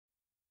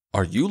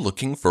Are you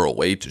looking for a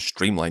way to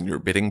streamline your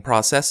bidding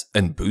process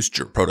and boost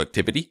your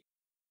productivity?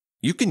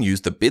 You can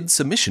use the bid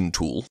submission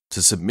tool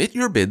to submit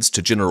your bids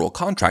to general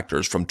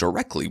contractors from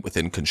directly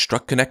within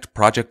ConstructConnect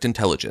Project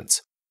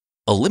Intelligence,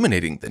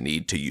 eliminating the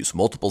need to use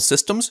multiple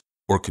systems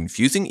or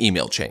confusing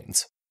email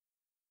chains.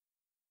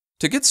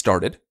 To get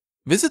started,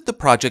 visit the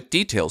Project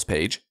Details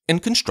page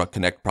in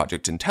ConstructConnect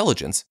Project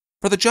Intelligence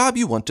for the job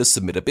you want to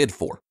submit a bid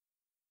for.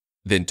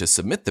 Then to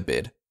submit the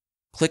bid,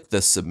 click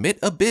the Submit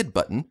a Bid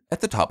button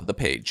at the top of the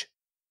page.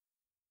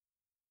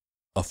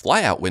 A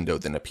flyout window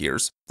then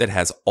appears that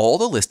has all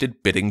the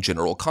listed bidding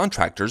general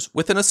contractors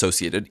with an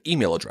associated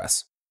email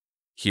address.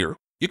 Here,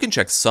 you can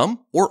check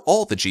some or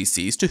all the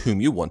GCs to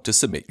whom you want to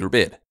submit your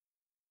bid.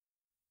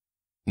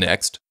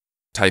 Next,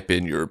 type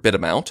in your bid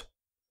amount,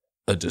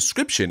 a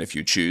description if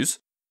you choose,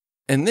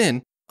 and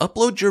then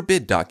upload your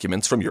bid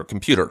documents from your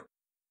computer.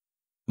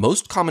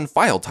 Most common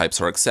file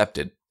types are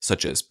accepted,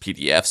 such as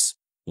PDFs,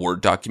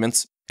 Word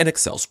documents, and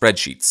Excel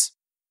spreadsheets.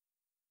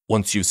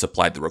 Once you've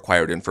supplied the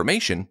required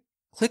information,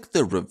 click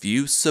the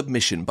Review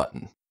Submission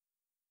button.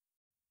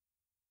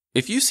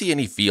 If you see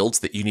any fields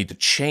that you need to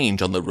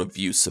change on the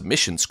Review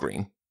Submission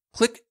screen,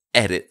 click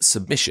Edit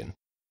Submission.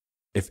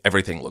 If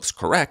everything looks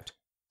correct,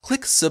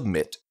 click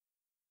Submit.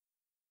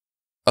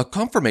 A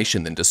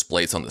confirmation then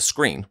displays on the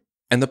screen,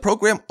 and the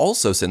program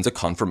also sends a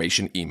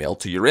confirmation email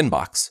to your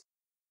inbox.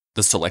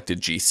 The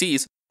selected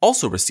GCs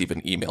also receive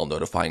an email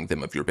notifying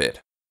them of your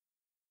bid.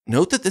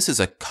 Note that this is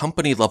a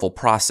company-level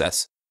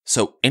process,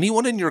 so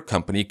anyone in your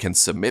company can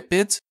submit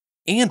bids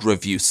and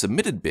review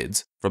submitted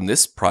bids from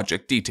this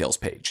project details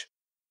page.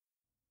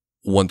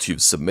 Once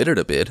you've submitted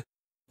a bid,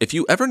 if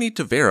you ever need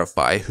to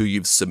verify who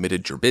you've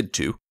submitted your bid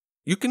to,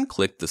 you can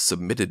click the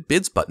Submitted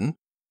Bids button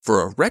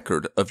for a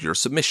record of your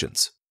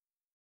submissions.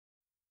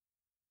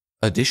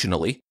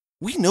 Additionally,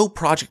 we know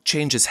project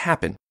changes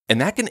happen, and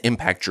that can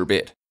impact your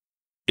bid.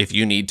 If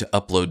you need to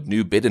upload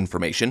new bid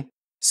information,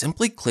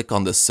 simply click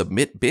on the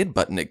Submit Bid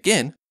button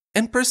again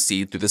and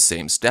proceed through the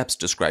same steps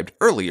described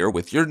earlier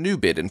with your new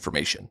bid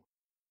information.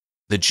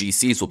 The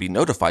GCs will be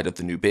notified of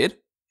the new bid,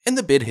 and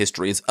the bid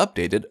history is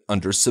updated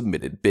under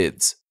Submitted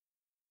Bids.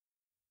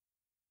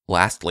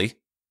 Lastly,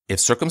 if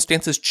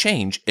circumstances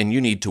change and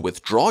you need to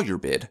withdraw your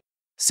bid,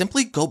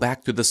 simply go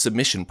back through the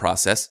submission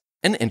process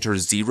and enter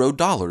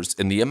 $0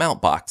 in the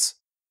amount box.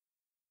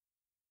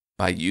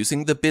 By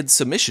using the Bid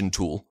Submission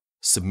tool,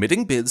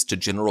 submitting bids to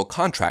general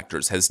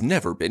contractors has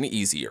never been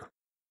easier.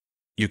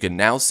 You can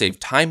now save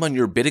time on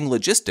your bidding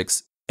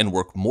logistics and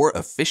work more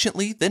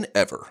efficiently than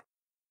ever.